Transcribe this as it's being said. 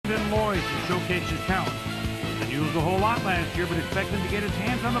Lloyd to showcase his talent. Didn't use a whole lot last year, but expect him to get his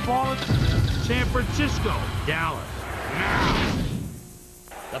hands on the ball at San Francisco, Dallas. Now.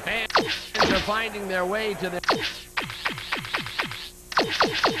 The fans are finding their way to the...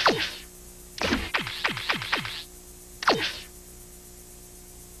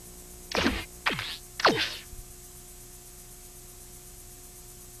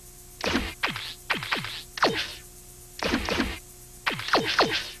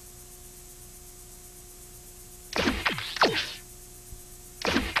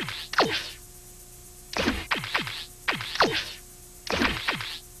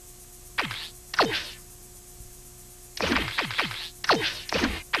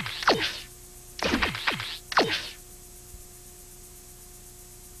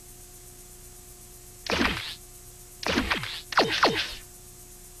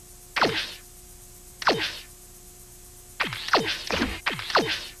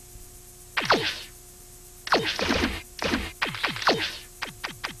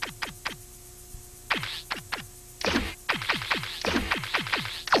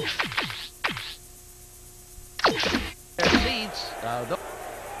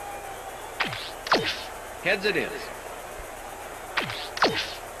 Heads it is.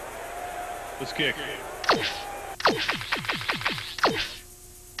 Let's kick.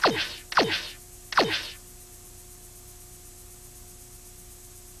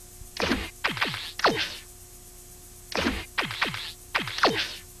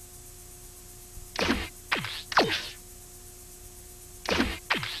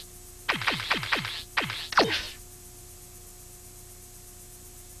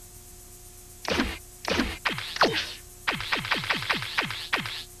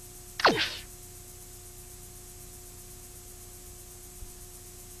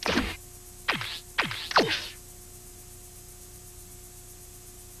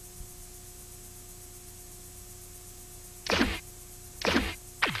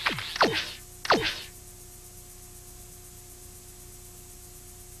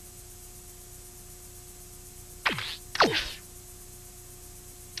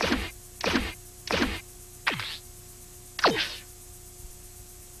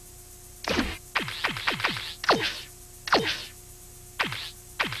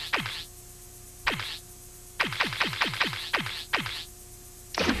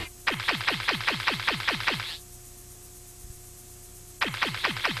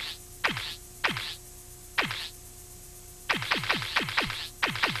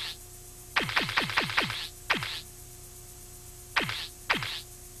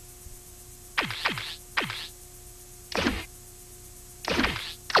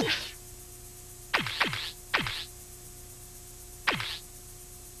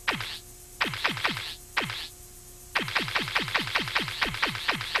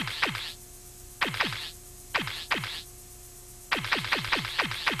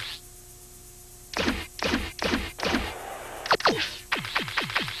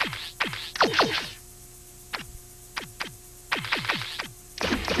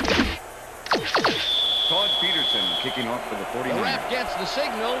 Kicking off for the 49ers. The ref gets the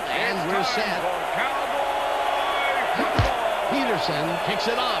signal, and we're set. Peterson kicks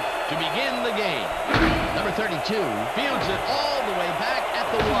it off to begin the game. Number 32 fields it all the way back at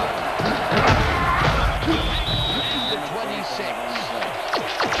the 1. The 26.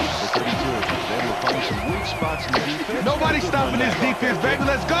 The 32 is able to find some weak spots in the defense. Nobody's stopping this defense, baby.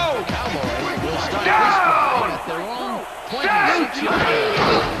 Let's go. The Cowboys will start this drive at their own 26-yard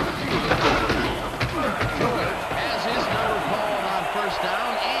line.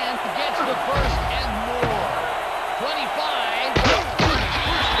 Down and gets the first and more. 25.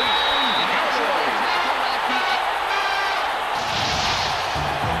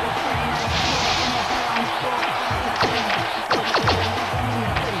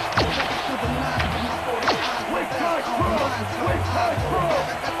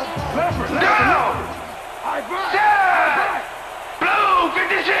 Down! Down! Blue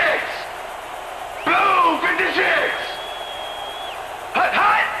 56! Blue 56! Hut,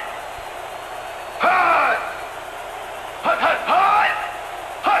 hut! Hut! Hut, hut, hut!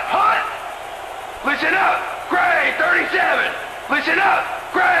 Hut, hut! Listen up! Gray 37! Listen up!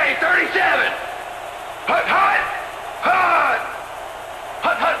 Gray 37! Hut, hut! Hut!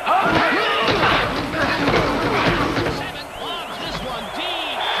 Hut, hut, hut! 7 lobs this one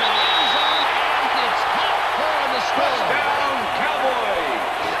deep to the end zone, and it's caught for the score. Touchdown, Cowboys!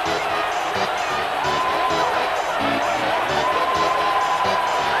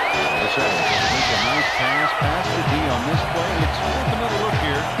 It's a nice pass to D on this play. It's worth another look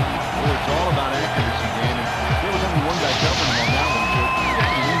here. Well, it's all about accuracy, Dan. And there was only one guy covering him on that one, so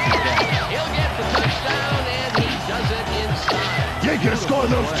it's an easy catch. on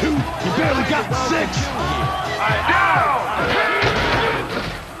those two. You barely got 6. Down!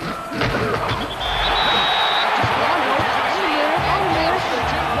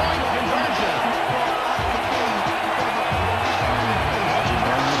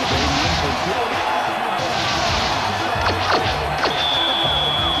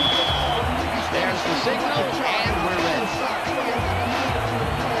 There's the signal, and we're ready.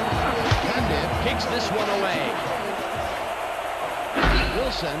 Condit kicks this one away.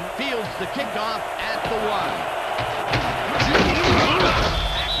 Wilson fields the kickoff at the 1.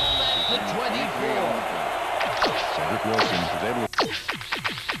 Tackled at the 24. Cedric Wilson is able to...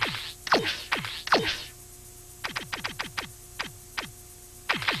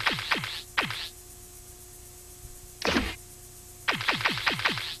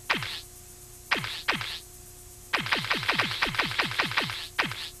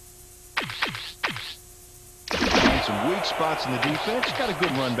 Some weak spots in the defense. Got a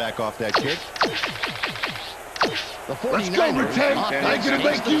good run back off that kick. The 49ers. Let's go, Retain. I ain't gonna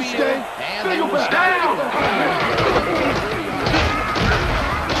make you stay. Single back. Down!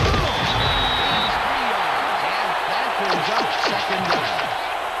 That brings up second down.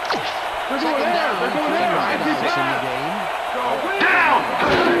 They're going there. They're going there. Down!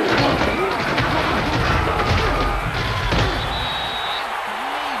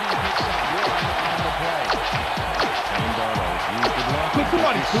 Could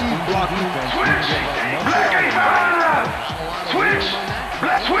somebody please block me? Switch! Black 85! Switch!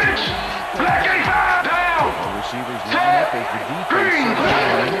 Black switch! Black 85! Down! Receivers line up as the Green!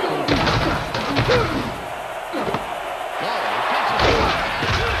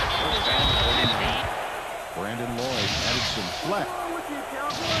 Brandon Lloyd added some flex.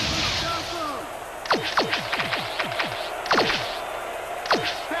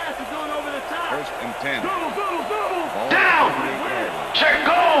 First and 10. Down! Check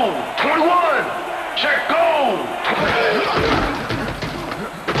goal! 21! Check goal!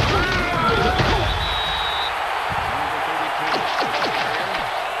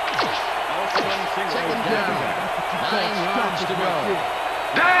 Second down. 9 yards to go.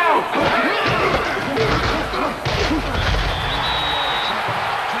 Down!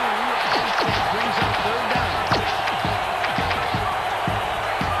 Brings up third down.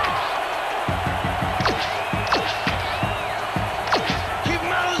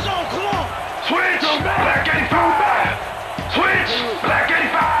 Switch! Black 85! Switch! Black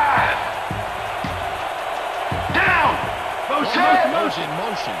 85! Down! Goes in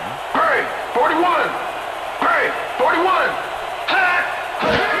motion. Gray! 41! Gray! 41! Hot!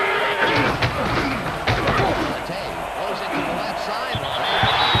 Tay goes into the left sideline.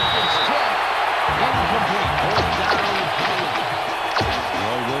 It's tipped. Incomplete. Fourth down.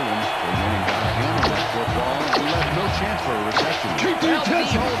 Roy Williams came in and got a hand on that football and left no chance for a reception. Keep the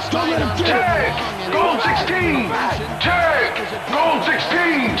attention! Don't let him get it! Goal 16! Check! Goal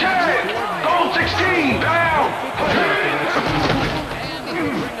 16! Check! Goal 16! Down! And it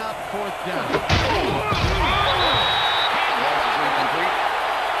will bring up fourth down.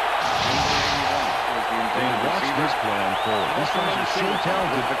 Watch this play unfold. These guys are so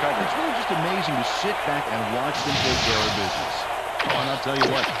talented. It's really just amazing to sit back and watch them take care of business. Oh, and I'll tell you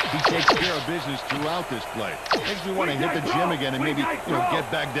what, he takes care of business throughout this play. Makes me want to hit the gym again and maybe, get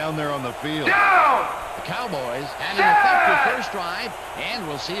back down there on the field. Down! The Cowboys had an effective first drive, and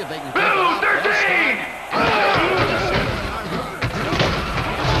we'll see if they can keep it Blue up. 13!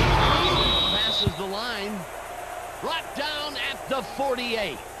 Passes the line. Brought down at the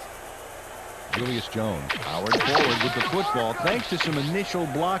 48. Julius Jones powered forward with the football thanks to some initial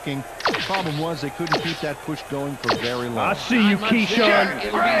blocking. The problem was they couldn't keep that push going for very long. I see you, Keyshawn.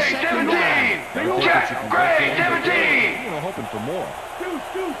 Gray 17! Check! Gray 17! Hoping for more.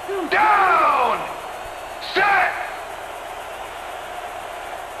 Down! Set!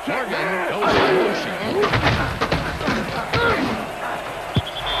 Morgan goes in motion.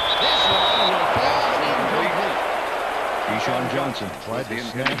 This one will fall incomplete. Keyshawn Johnson tried to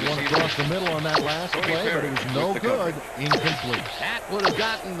snag one across the middle on that last play, but it was no good. Incomplete. That would have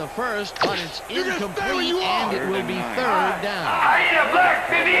gotten the first, but it's incomplete, and it will be third down. I need a black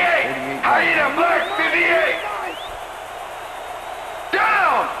 58! I need a black 58!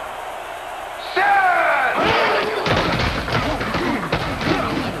 Down! Set!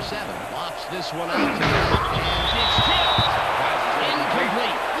 Number 7 lofts this one out to the right, and it's tipped.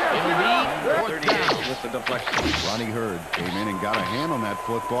 Incomplete. It'll be fourth down. With the deflection. Ronnie Hurd came in and got a hand on that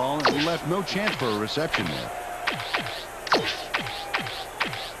football and left no chance for a reception there.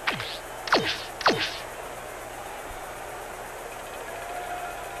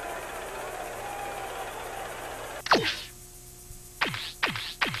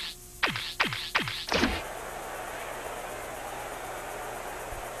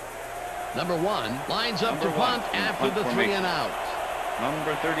 Number 1 lines up to punt after the 3 and out.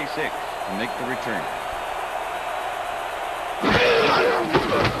 Number 36 to make the return.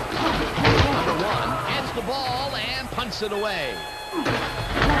 Number 1 gets the ball and punts it away.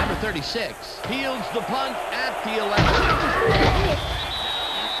 Number 36 fields the punt at the 11.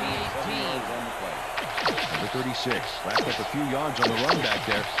 Number 36 lapped up a few yards on the run back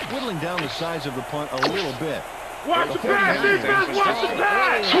there, whittling down the size of the punt a little bit. Watch the pass, defense, watch the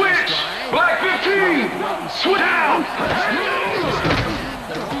pass! Switch! Black 15! Switch down!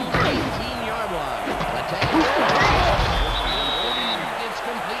 The 18-yard line. It's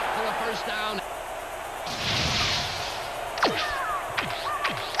complete for a first down.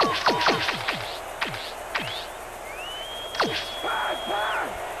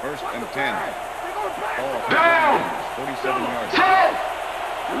 First and 10. Down! 47 yards.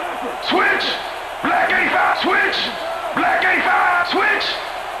 Switch! Black 85! Switch! Black 85! Switch!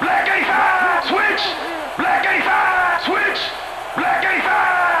 Black 85! Switch! Black 85! Switch! Black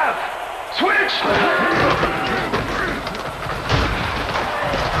 85! Switch!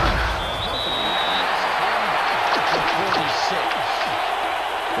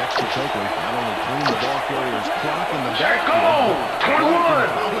 Dexter Coakley not only cleaned the ball carrier's clock in the Check goal! 21!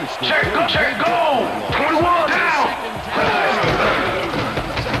 Check go! Check goal! 21 down!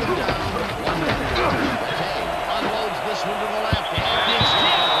 Unloads this one to the left. It's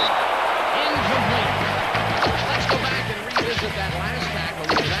incomplete. Let's go back and revisit that last tackle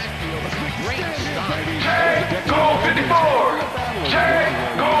in the backfield. Great start. Check goal 54! Check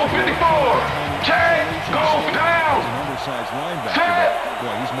goal 54! Check goal down! An undersized linebacker.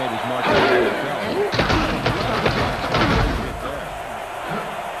 Boy, he's made his mark in the NFL.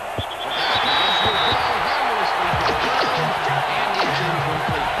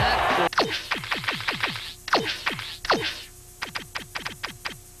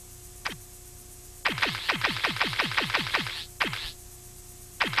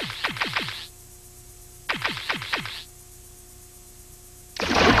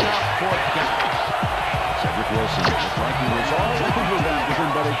 Wilson looked like he was all over that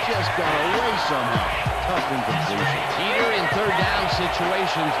one, but it just got away somehow. Tough incompletion. Peter, in third down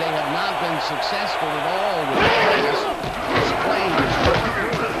situations, they have not been successful at all with the pass. This play is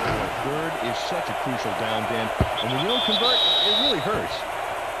Third is such a crucial down, Dan. And when you don't convert, it really hurts.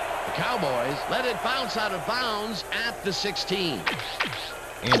 the Cowboys let it bounce out of bounds at the 16.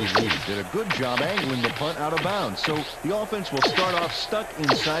 Andy Lee did a good job angling the punt out of bounds, so the offense will start off stuck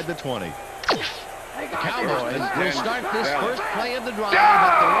inside the 20. The Cowboys will start this first play of the drive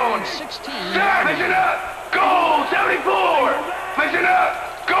at their own 16-yard line. Listen up! Goal 74! Listen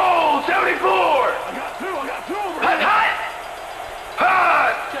up! Goal 74! I got two! Hut, hut!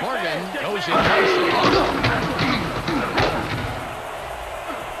 Hut! Morgan goes in motion.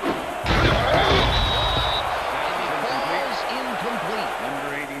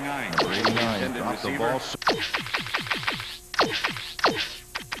 Number 89 dropped the ball.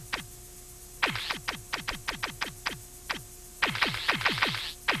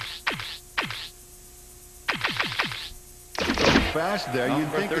 Fast there,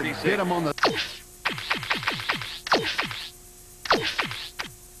 you'd think they'd get him on the...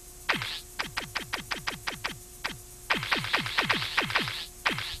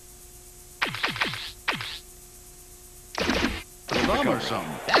 Or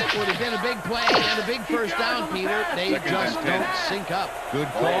something. That would have been a big play and a big first down, Peter. They just don't sync up. Good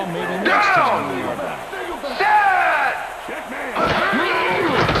call, maybe next time. Set!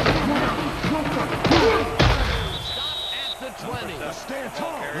 Stop at the 20. Stand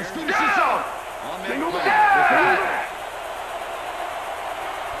tall. Let's finish this out.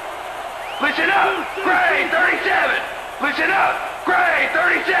 Listen up. Grade 37. Listen up. Grade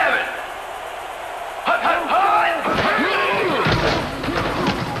 37. Hut, hut, hut.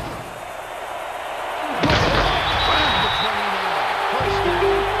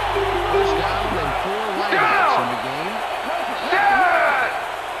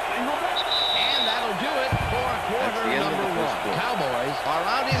 Are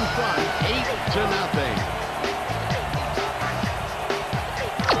out in front, 8-0.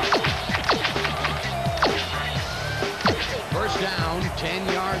 First down,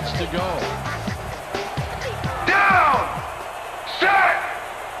 10 yards to go. Down! Set!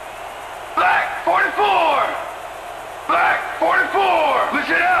 Black 44! Black 44!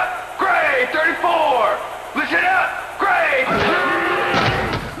 Listen up! Grade 34! Listen up! Grade!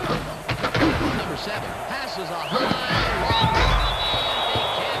 Number 7 passes a high, long,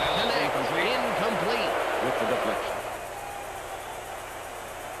 incomplete.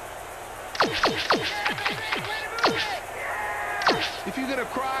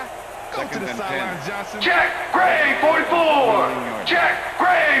 and 10. Check, Gray, 44. Check,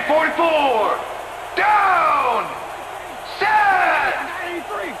 Gray, 44. Down. Set.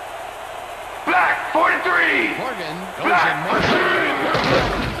 Black, 43. Morgan goes in Black. motion.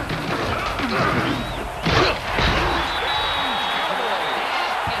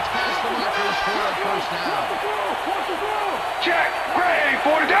 Gets past the markers for a first down. Check, Gray,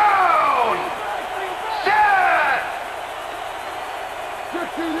 40 down. Set.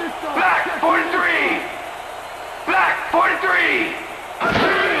 Black, 43. Black, 43.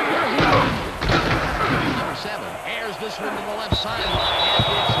 Number 7 airs this one to the left sideline.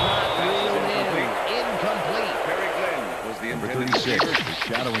 And it's not reeled in. Incomplete. Perry Glenn was the Number intended 36 receiver. was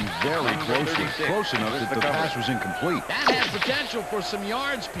shadowing very closely. Close enough that the pass was incomplete. That had potential for some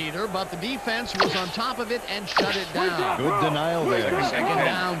yards, Peter, but the defense was on top of it and shut it down. Good denial there. Second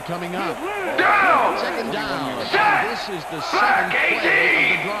down coming up. Down. Second down. Set. And this is the seventh play of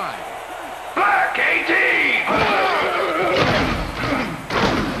the drive. Black, 18.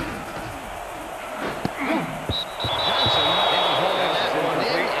 Johnson didn't hold that one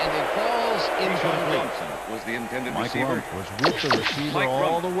in, and it falls incomplete. Johnson was the intended Mike receiver. Rump was with the receiver Mike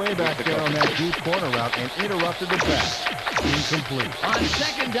all Rump the way back with the there on cover. that deep corner route and interrupted the pass. Incomplete. On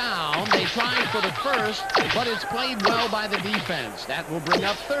second down, they tried for the first, but it's played well by the defense. That will bring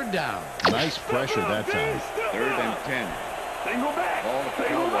up third down. Nice pressure that time. 3rd and 10. Ball at the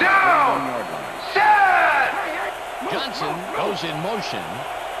Cowboys' Down. 1-yard line. Set. Johnson goes in motion.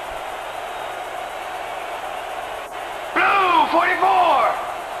 Blue, 44.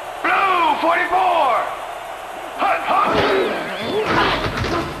 Blue, 44. Hut, hut.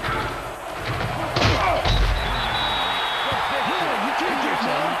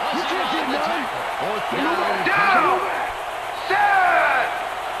 Fourth down. Down. Set.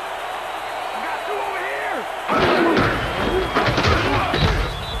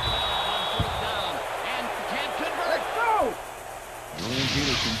 And can't convert. Julian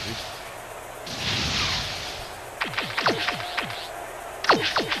Peterson is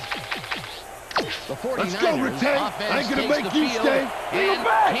The 49ers Let's go, Retain. I offense ain't gonna takes make the you field stay. and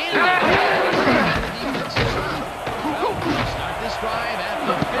back. defense is up. Well, start this drive at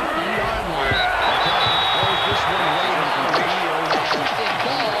the 50-yard line. Throws this one way downfield. It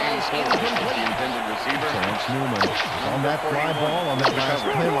falls incomplete. Intended receiver. Lance Newman on that fly ball on that last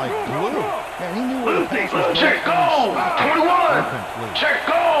play like glue. Man, he knew where the pass was going. Check goal. 21. Incomplete. Check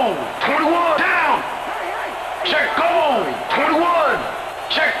goal. 21. Down. Check goal. 21.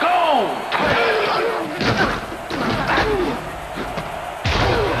 Check goal.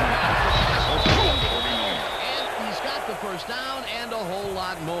 And he's got the first down and a whole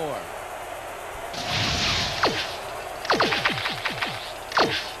lot more.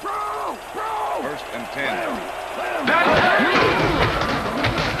 First and 10.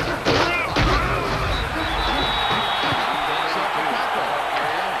 Picks up the tackle.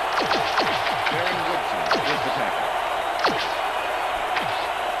 Darren Woodson with the tackle.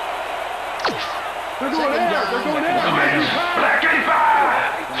 Second down. Black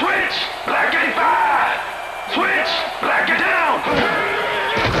 85. Switch. Black 85. Switch. Black it down.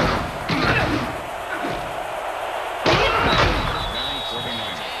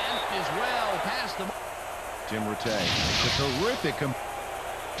 And is well past the... Tim Rattay makes a terrific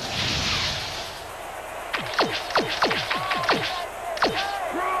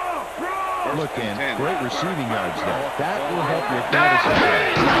look in. Great receiving yards there. That will help your fantasy.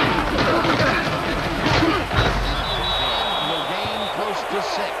 Will gain close to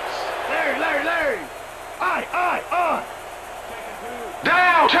 6. Larry. Aye.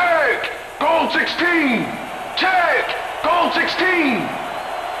 Down. Check. Goal 16. Check. Goal 16.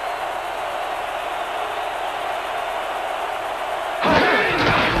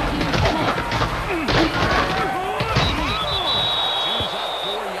 Choose up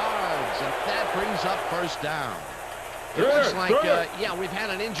 4 yards, and that brings up first down. It looks like, yeah, we've had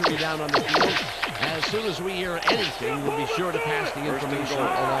an injury down on the field. As soon as we hear anything, we'll be sure to pass the information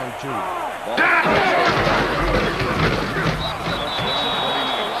along to you.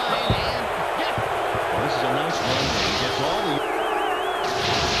 This is a nice run. He gets all the...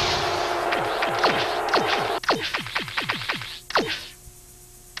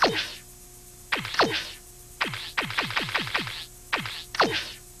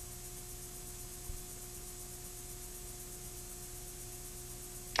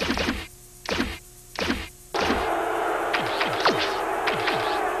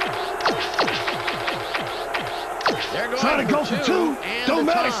 Trying to go for 2. Don't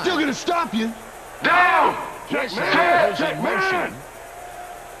matter. Still gonna stop you. Down. Check man.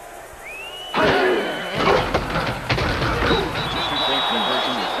 Two-point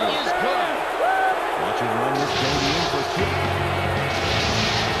conversion is good.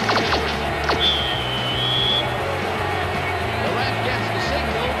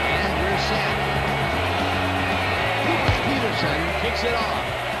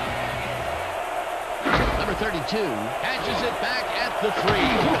 Catches it back at the 3.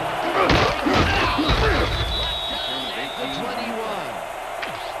 At the 21.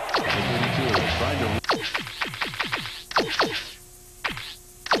 Trying to run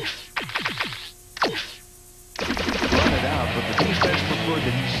it out, but the defense preferred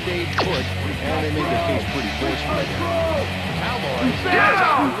that he stayed put, and they made their case pretty forceful. Cowboys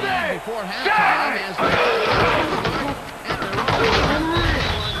before halftime as they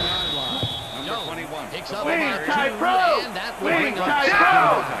picks up about 2, and that will bring up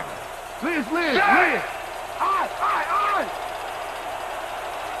Liz.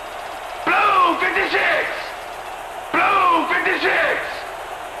 Blue 56. Blue 56.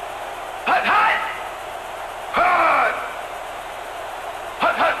 Hut.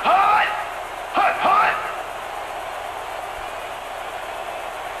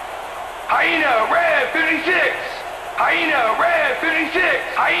 Hyena red 56. Hyena red 56.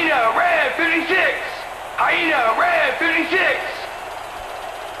 Hyena red 56. Hyena red 56.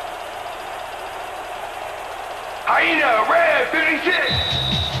 Hyena red 56.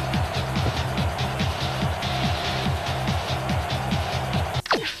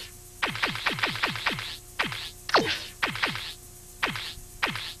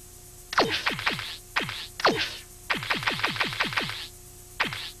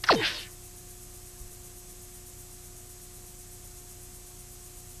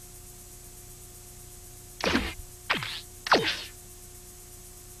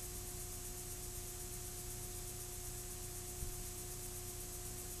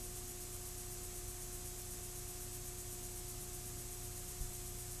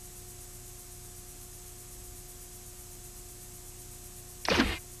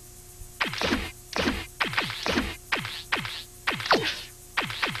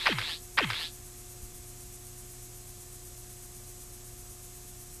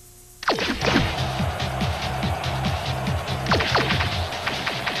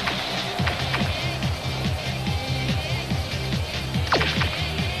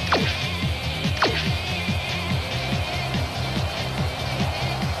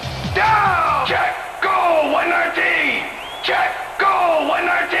 Check, goal 119. Check, goal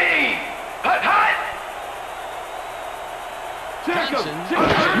 119. Hut. Johnson. The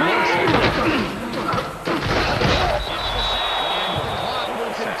clock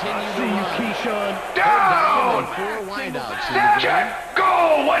will continue to run. Down. 4 wideouts. Check,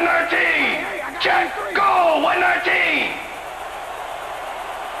 goal 119. Check, goal 119.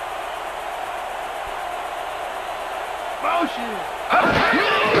 Motion.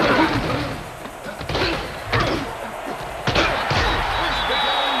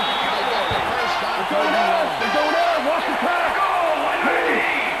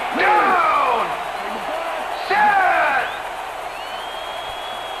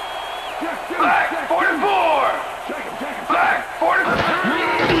 Black 44! Black 44!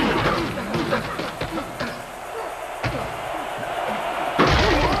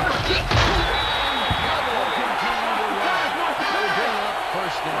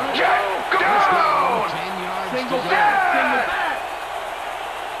 Jack, go down! 10 yards Single to go. back!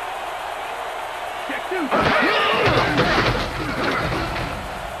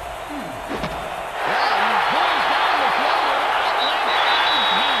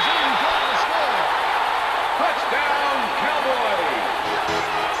 Touchdown, Cowboys!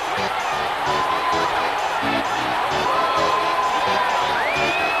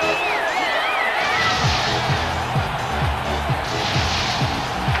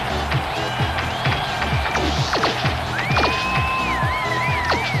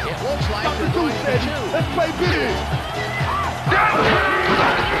 It looks like they're going for 2. Let's play big.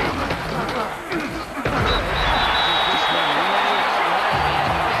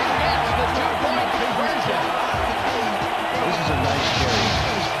 This is a nice carry.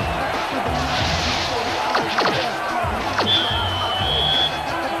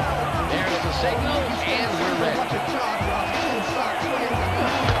 There's the signal, and we're ready.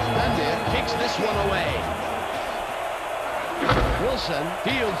 London kicks this one away. Wilson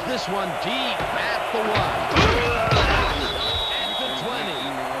fields this one deep at the 1. At the 20.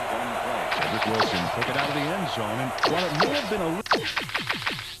 Cedric Wilson took it out of the end zone, and while it may have been a little...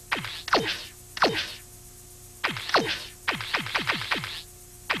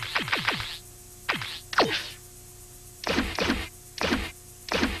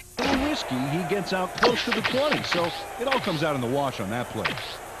 risky, he gets out close to the 20, so it all comes out in the wash on that play.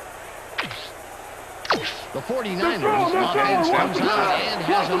 The 49ers offense comes out and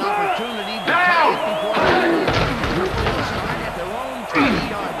has an opportunity to tie it before they'll start at their own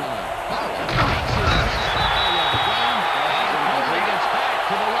 20-yard line. Powell takes his game and gets back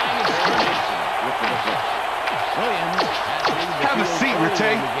to the line of scrimmage.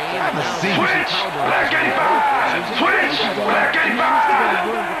 Marte. Have a seat. Switch, black 85. Switch, black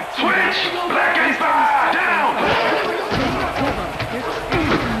 85. Switch, black 85. Down. They're trying to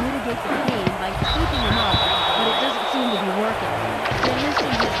mitigate the pain by keeping him up, but it doesn't seem to be working. They're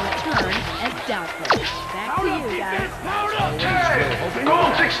listing his return as doubtful. Back to you, guys. Chad, goal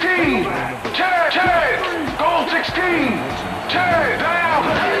 16. Chad, goal 16. Chad, down.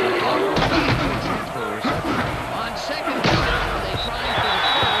 On second down, they try for the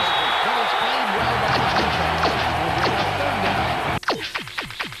first, but it's played well by the defense. We'll bring up third down.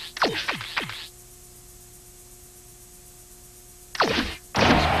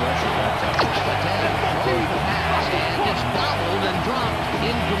 It's bobbled and dropped.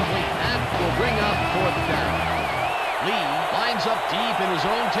 Incomplete. That will bring up fourth down. Lee lines up deep in his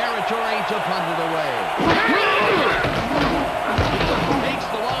own territory to punt it away. Takes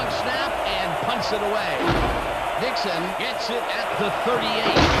the long snap and punts it away. Dixon gets it at the 38.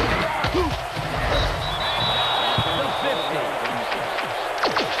 The 50.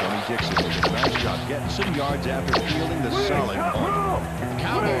 Tony Dixon did a nice job getting some yards after fielding the solid punt.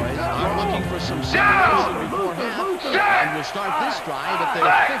 Cowboys are looking for some separation before half, and will start this drive at their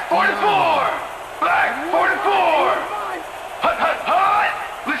Black 50-yard 44. line. Black 44. Hut, hut, hut.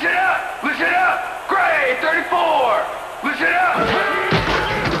 Listen up. Listen up. Gray 34. Listen up.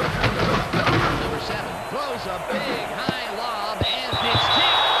 Number 7 throws a big high lob, and it's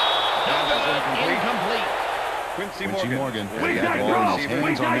tipped. Incomplete. Quincy Morgan had We that got ball in his room.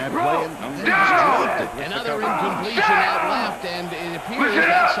 hands We on got that room. play, and he Down. just dropped it. Another incompletion out left, and it appears Listen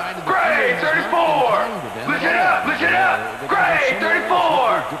that up. side of the Gray field has 34. not been kind to them at Listen all. up. Listen up. Gray 34.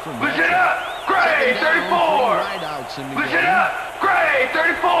 Listen up. Gray 34. Wideouts in the Listen game. up. Gray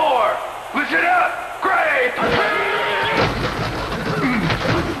 34. Listen up. Gray.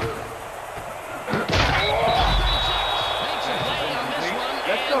 Makes a play on this one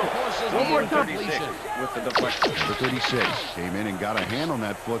and forces the incompletion. With the deflection. Number 36 came in and got a hand on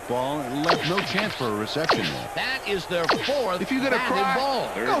that football and left no chance for a reception there. That is their fourth If you're gonna batted cry, ball.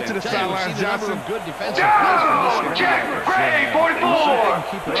 go to the Tell you, we've sideline, seen a number Johnson. of good defensive plays from this Down. one. Check. Gray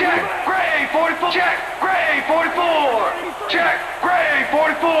 44. Check. Gray 44. Check. Gray 44. Check. Gray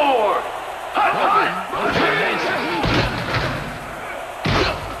 44. Hut, hut. The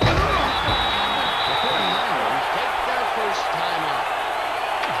 49ers take their first time out.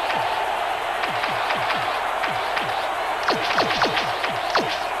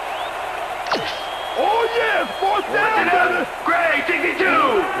 Oh, yeah, fourth down, Listen baby. up. Gray 62.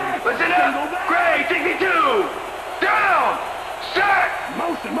 Listen up. Gray 62. Down. Sack.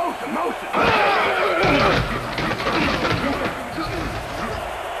 Motion, motion, motion.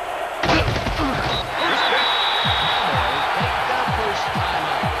 Take their first time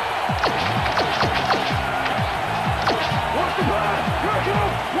out. Watch the pass. Here it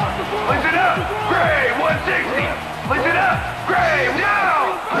comes. Watch the ball. Listen up. Gray 160. Listen up. Gray down.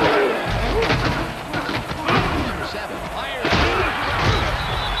 Number 7 fires.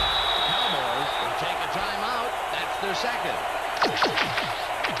 Cowboys will take a timeout. That's their second.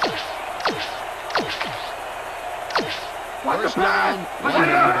 First down. Listen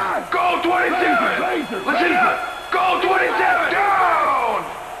up. Go 27. Listen up. Go 27. Down.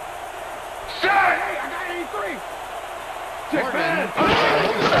 Sack.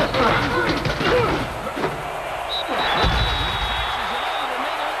 Morgan.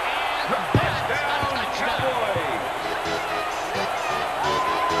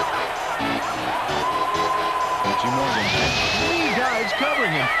 Quincy Morgan had 3 guys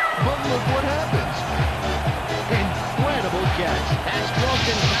covering him, but look what happens. Incredible catch. That's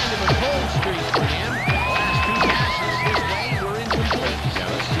broken kind of a cold streak for him. The last 2 passes his way were incomplete. Now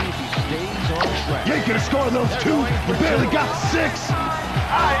let's see if he stays on track. You ain't gonna score those two. You barely got 6. Takes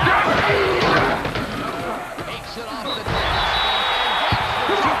it off the desk and gets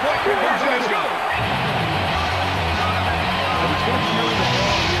the 2-point conversion.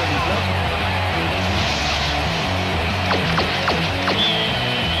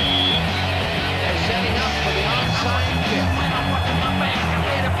 They're setting up for the onside kick.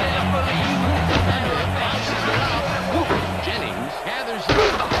 Bounces it up. Jennings gathers it at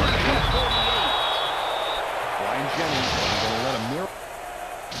the 48. Brian Jennings going to let him mirror.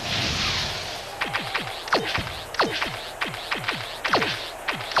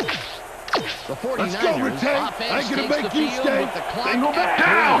 The 49ers Let's go, Rete. I ain't offense gonna takes make the you field stay. with the clock Single at back. 3.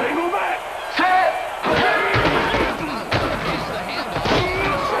 Down. Single back. Set. Here's the handoff.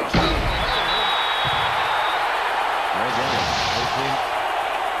 Greg Allen opening.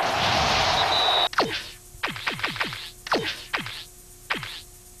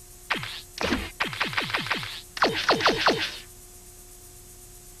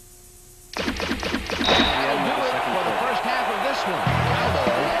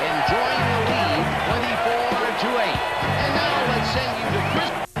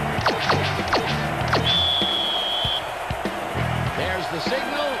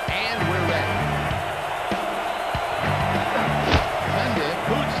 signal, and we're ready. Condit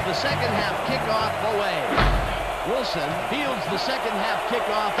boots the second half kickoff away. Wilson fields the second half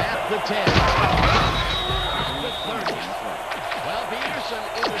kickoff at the 10. The 30. Well, Peterson,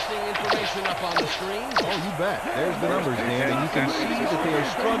 interesting information up on the screen. Oh, you bet. There's the numbers, Dan, and you can see that they are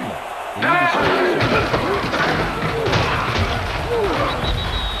struggling. They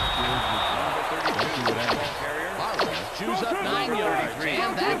chews up 9 yards,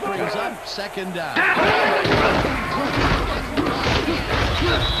 and that brings up second down.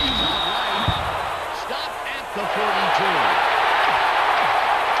 Stop at the 42.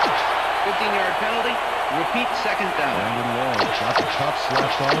 15-yard penalty. Repeat second down. Brandon Long got the cuff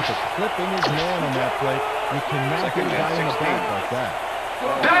slapped on it, but clipping his man on that play. You cannot get a guy in the back like that.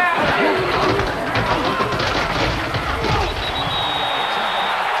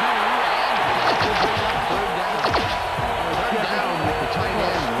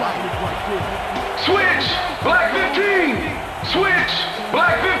 Switch! Black 15! Switch!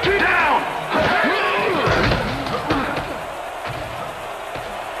 Black 15 down!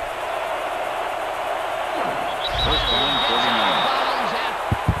 First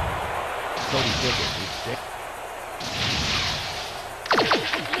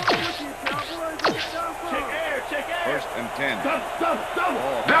down, 49. First and 10.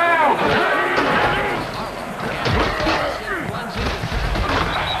 Down!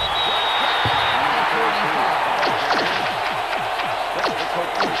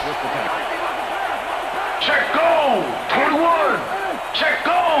 Check go! 21! Check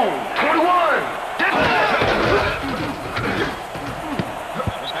go! 21!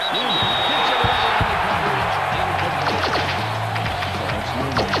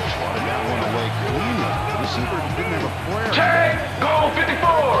 Check! Go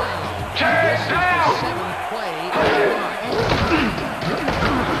 54! Check! Down!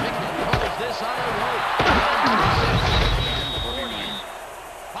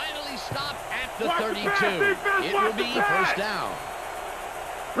 Finally stop at the 32. It will be first down.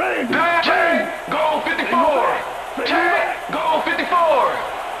 Check! Go 54! Check! Go 54!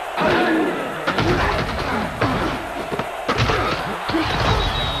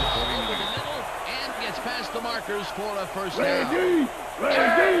 Past the markers for a first down.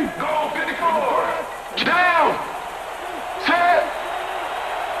 Check! Go 54! Down! Set!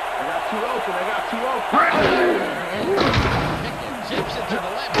 I got two open. Pickett zips it to the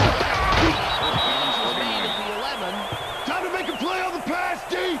left. Made at the 11. Time to make a play on the pass,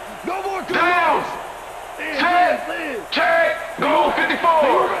 D. No more Down! Set! Check! Go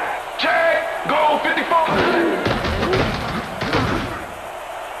 54! Check! Go 54!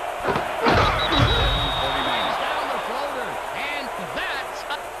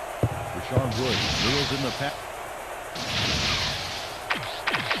 Sean Wood wheels in the pass.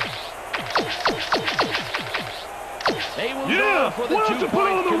 They will go for the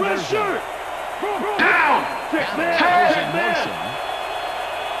 2-point conversion. Down! Set!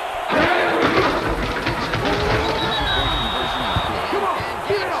 Come on,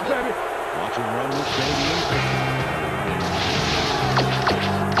 get it out, baby. Watch him run with Baby.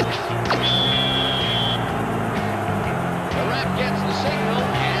 The ref gets the signal,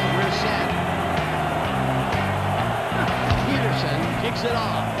 and we're set. Peterson kicks it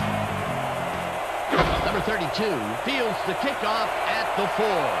off. Number 32 fields the kickoff at the 4.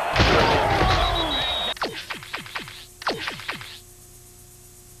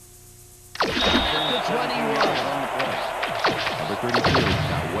 The 21. Number 32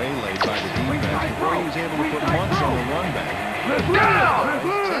 got waylaid by the defense before he was able to put Months on the run back. Down!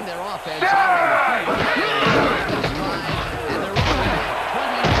 Send their offense out on the field. And they're on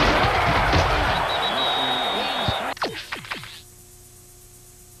 20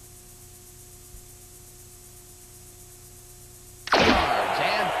 yards,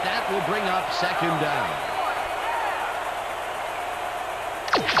 and that will bring up second down.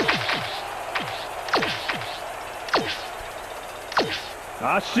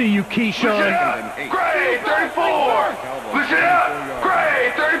 I see you, Keyshawn. Listen up! Gray 34! Listen up!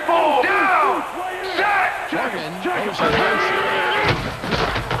 Gray 34! Down! Set! Morgan goes to Wilson.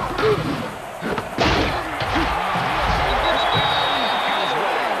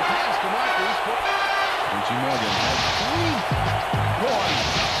 Quincy Morgan has 40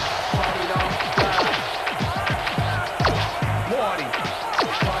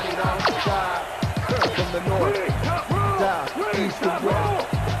 from the north, south, east, and west.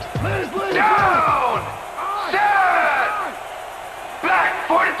 Down! Set! Black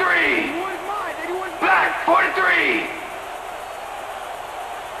 43! Black 43!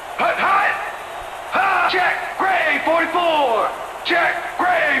 Hut, hut! Check! Gray 44! Check!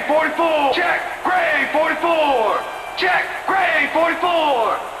 Gray Gray 44. Check. Gray 44. Check. Gray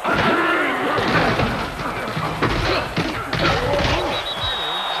 44.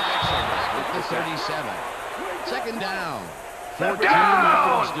 At the 37. Second down. 14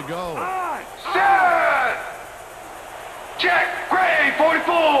 yards to go. Set. Check. Gray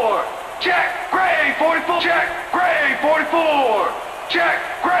 44. Check. Gray 44. Check. Gray 44. Check.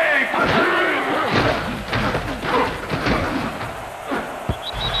 Gray.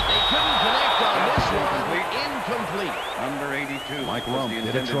 They couldn't connect on this one. Incomplete. Number 82. Mike Rump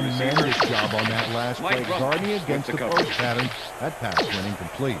did a tremendous job on that last play, guarding against the post pattern. That pass went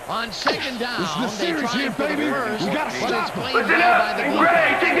incomplete. On second down, This is the they series tried here, for the baby. first, We gotta but stop it's him. played Listen well by up. the Gray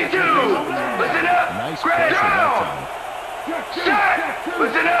defense. 62. Listen up. Nice Gray pressure that down. time. Set.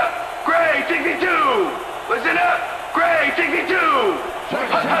 Listen up. Gray 62. Listen up. Gray 62.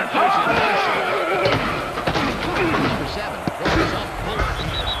 Number 7 throws up bullet.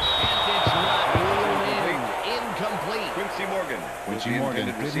 And it's not ruled in. Incomplete. Quincy Morgan. Quincy Morgan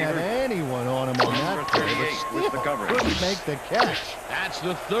didn't have anyone on him on that play, but with the still coverage. couldn't make the catch. That's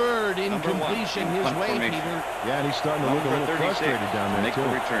the third incompletion his Punt way, formation. Peter. Yeah, and he's starting to look a Number little 36. frustrated down there, Make the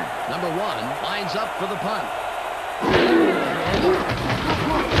too. return. Number 1 lines up for the punt.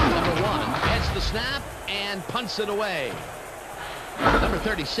 Number 1 gets the snap and punts it away. Number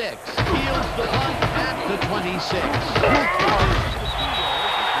 36 fields the punt at the 26.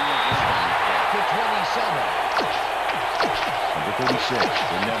 To 27. Number 36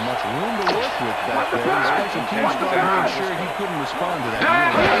 didn't have much room to work with back there. The special teams guy made sure he couldn't respond to that.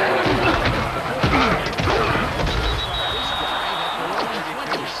 This drive at the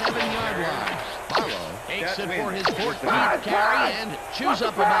own 27-yard line. Barrow takes it for his 14th carry and chews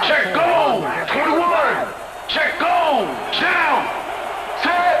up about Check 4. goal. 21. Check goal. Down.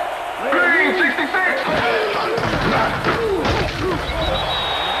 Set. Green 66.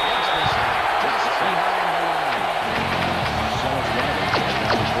 Just behind the line. Self running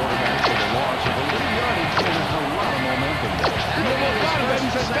down the quarterback for the loss of a little yardage. There's a lot of momentum there.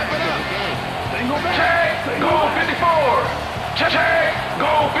 Check. Goal 54. Check.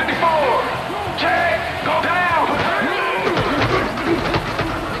 Goal 54. Check. Go down.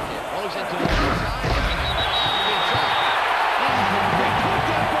 Goes into the right side. It's up.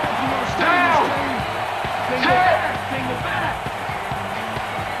 Down. Set.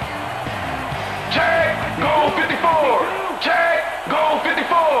 Check. Goal 54. Check. Goal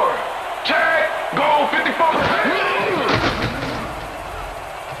 54. Check. Goal 54.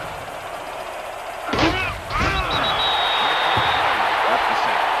 That's the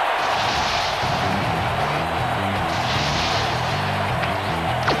set.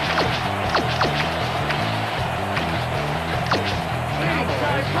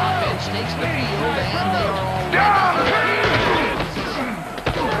 Offense takes the field and they are all Down.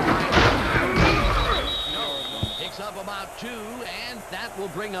 picks up about 2 and that will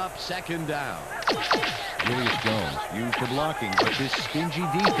bring up second down. Julius Jones used for blocking, but this stingy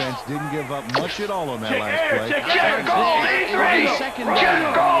defense didn't give up much at all on that last play. Check goal E3. Second Check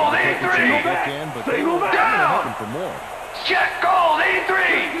down. goal It's a E3. bookend, but they were Down. looking for more. Check goal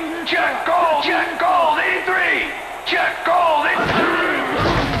E3. Check goal. Check goal E3. Check goal E3.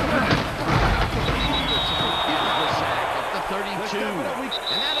 The sack at the 32.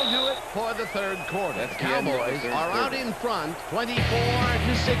 And that'll do it for the third quarter. That's The the end of the Cowboys third are out quarter. in front,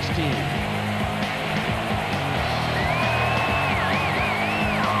 24-16.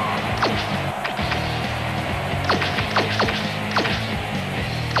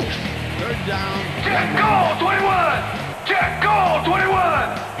 Third down. Check goal 21. Check goal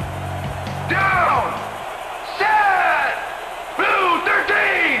 21. Down. Set. Blue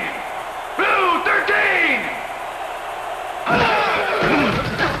 13. Blue 13.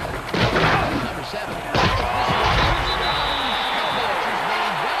 Number 7. This is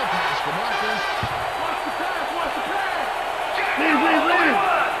made well past the markers. Check goal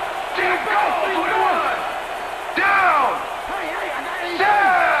 21. Check goal 21. Down.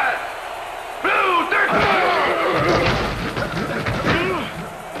 Set. Blue 13.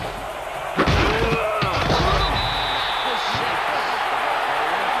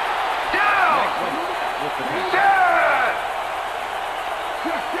 Down.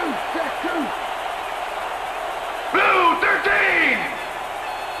 Set. Blue 13.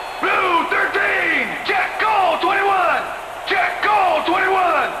 Blue 13. Check goal 21. Check goal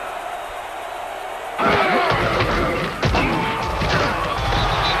 21.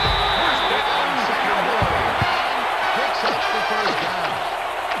 Picks up the first down.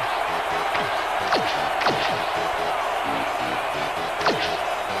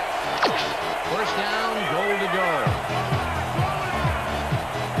 First down, goal to go.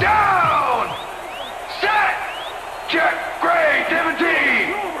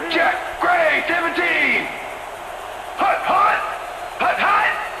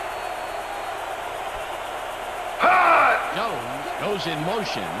 goes in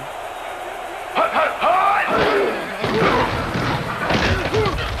motion. Hut, hut, hut!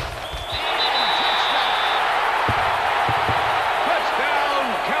 Touchdown,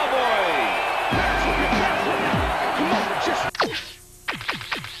 Cowboys! Come on, just...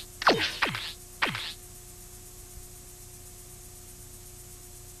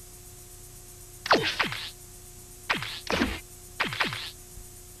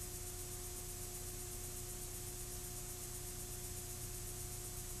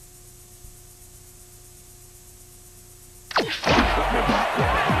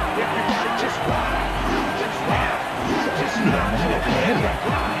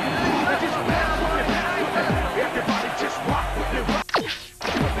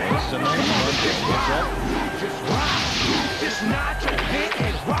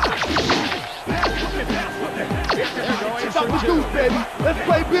 Baby, let's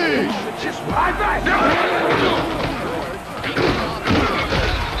play big.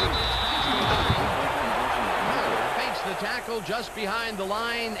 Fakes the tackle just behind the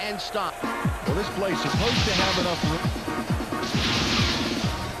line and stop. Well, this play's supposed to have enough room.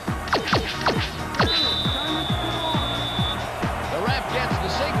 The ref gets the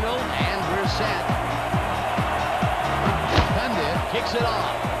signal, and we're set. Pundit kicks it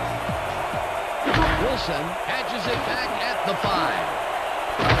off. Wilson catches it back at the 5.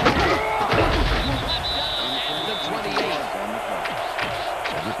 The 28.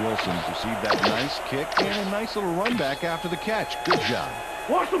 Cedric Wilson received that nice kick and a nice little run back after the catch. Good job.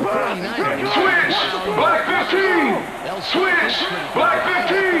 Watch the pass! Switch! Black 15! Switch! Black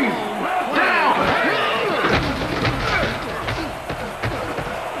 15! Down!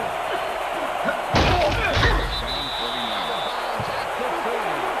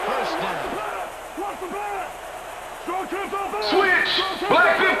 Switch!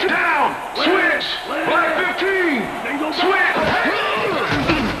 Black 15 down! Switch! Black 15!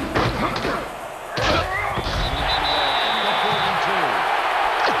 Switch!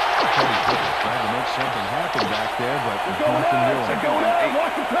 Trying to make something happen back there, but nothing doing.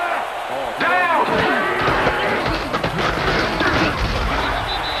 Watch the pass! Down!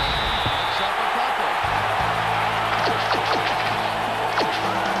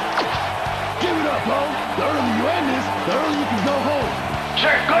 Give it up, Bo. The earlier you end this, the earlier you can go home.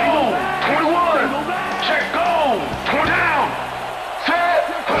 Check goal! 21! Check goal! 20 down! Set!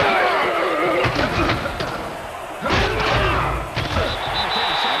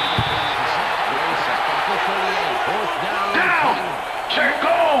 Down! Check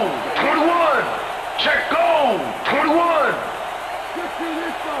goal! 21! Check goal! 21! Check through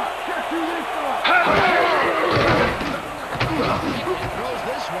this side. Check through this side. Throws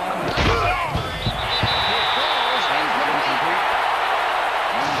this one.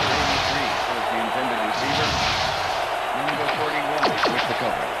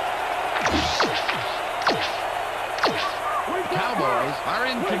 Cowboys are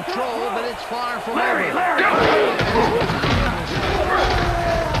in control, but it's far from over.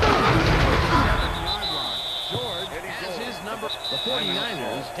 George has his number. The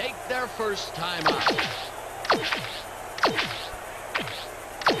 49ers take their first time out.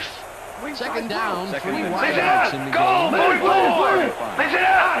 Second down, 3 wideouts in the Goal game. 44! They said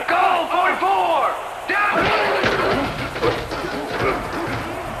out! Goal 44! Down!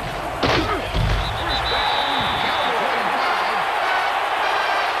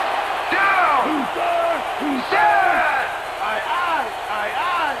 Down! Who's that? Aye, aye, aye,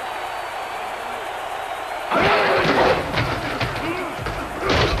 aye.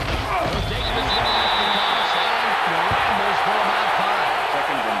 He'll take this one off the toss and scrambles for about 5.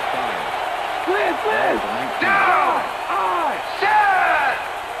 Second and 5. Down! Aye, set!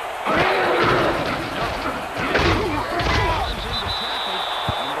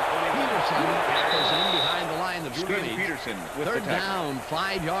 Peterson tackles in behind the line of Steven scrimmage. Peterson with Third the tackle. down,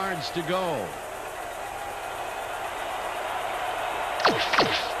 5 yards to go.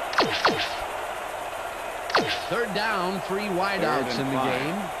 Third down, 3 wideouts in the 5.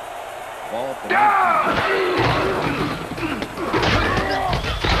 game. Ball at the Down!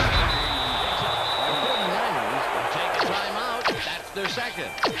 49ers will take a timeout. That's their second.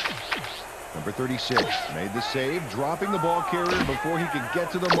 Number 36 made the save, dropping the ball carrier before he could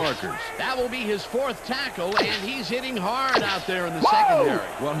get to the markers. That will be his 4th tackle, and he's hitting hard out there in the secondary.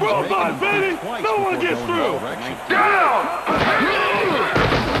 Well, he's Robot, making baby! them twice No one before gets going through. that direction. Down!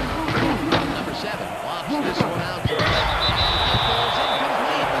 Number 7 lobs this one out to the falls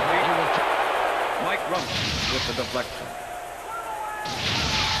incomplete. Mike Rump with the deflection.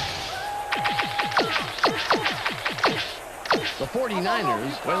 The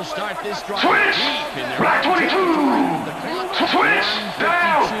 49ers will start this drive Switch. deep in their Black 22. The clock at Switch.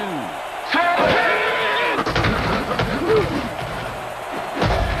 Down. 1:52. Set.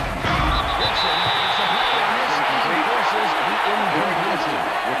 Dixon makes a play on this and forces the incompletion.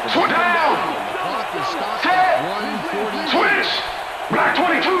 Switch down. The clock is stopped Set. at 1:48. Switch. Black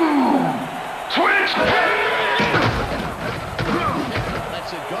 22. Switch.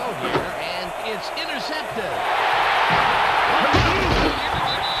 Lets it go here, and it's intercepted.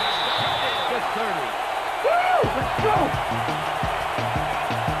 With 30. Let's go.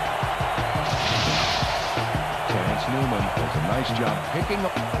 Terrence Newman does a nice job picking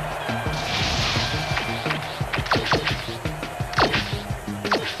up.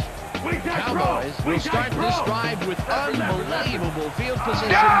 Cowboys will start this drive with unbelievable field position with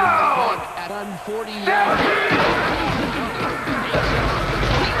the clock at 1:41. Down.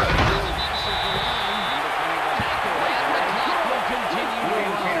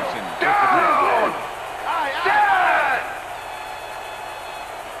 Set.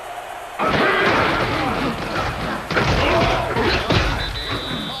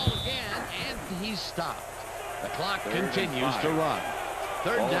 Ball again, and he's stopped. The clock continues to run.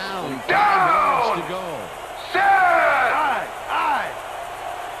 Third down, 5 yards to go. Set.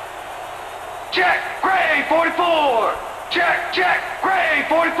 Check. Gray 44. Check. Gray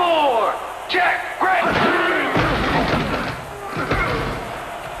 44. Check. Gray.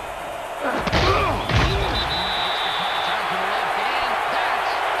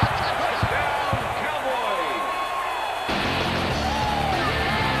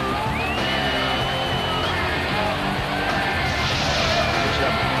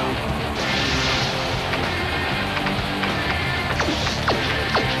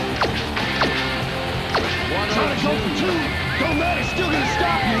 Don't matter, still gonna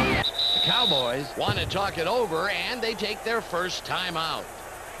stop me. The Cowboys want to talk it over, and they take their first timeout.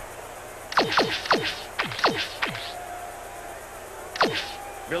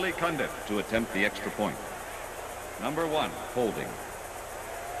 Billy Cundiff to attempt the extra point. Number 1, holding.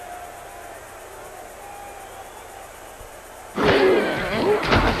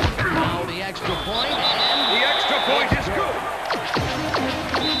 Now the extra point, and The extra point is good.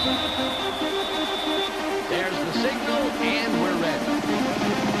 there's the signal, and we're ready.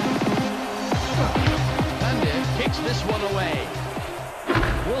 Cundiff kicks this one away.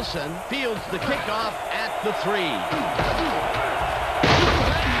 Wilson fields the kickoff at the 3.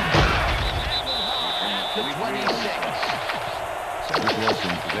 At the 26. Cedric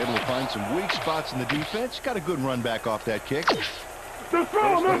Wilson was able to find some weak spots in the defense. Got a good run back off that kick. Let's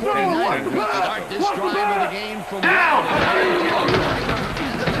go. The 49ers start this drive of the game from Down.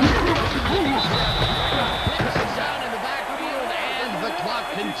 down in the backfield, and the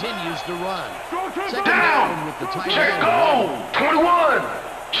clock continues to run. Second Down. down with the tight Check end. go. 21.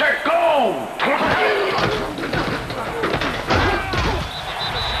 Check go. 20.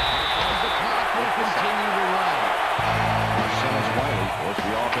 The clock will continue to run. Marcellus Wiley forced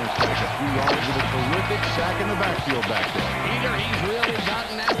the offense back a few yards with a terrific sack in the backfield back there. Peter, he's really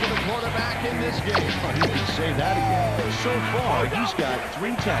gotten after the quarterback in this game. You can say that again. So far, he's got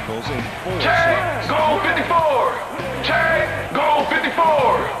 3 tackles and 4 Check. sacks. Go 54. Check. Go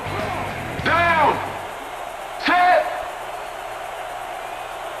 54. Down. Set.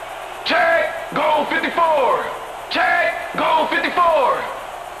 Check. Go 54. Check. Go 54.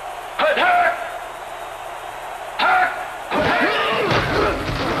 Hut. Hut. Hut.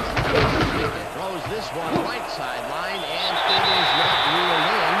 Throws this one right sideline, and it is not reeled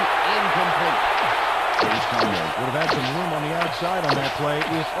in. Incomplete. Bruce Conway would have had some room on the outside on that play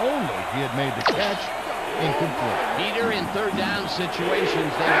if only he had made the catch. Incomplete. Peter, in third down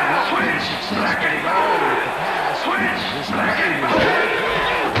situations, they have not been successful at all with the pass. This play was very good.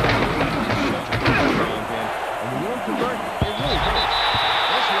 And when you don't convert, it really hurts.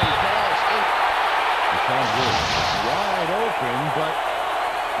 This one falls in. Deshaun Woods wide open, but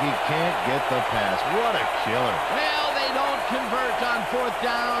he can't get the pass. What a killer. Well, they don't convert on fourth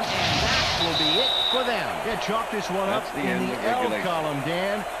down, and that will be it for them. Yeah, chalk this one up That's the in end the of L regulation. column,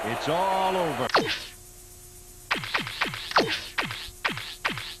 Dan. It's all over.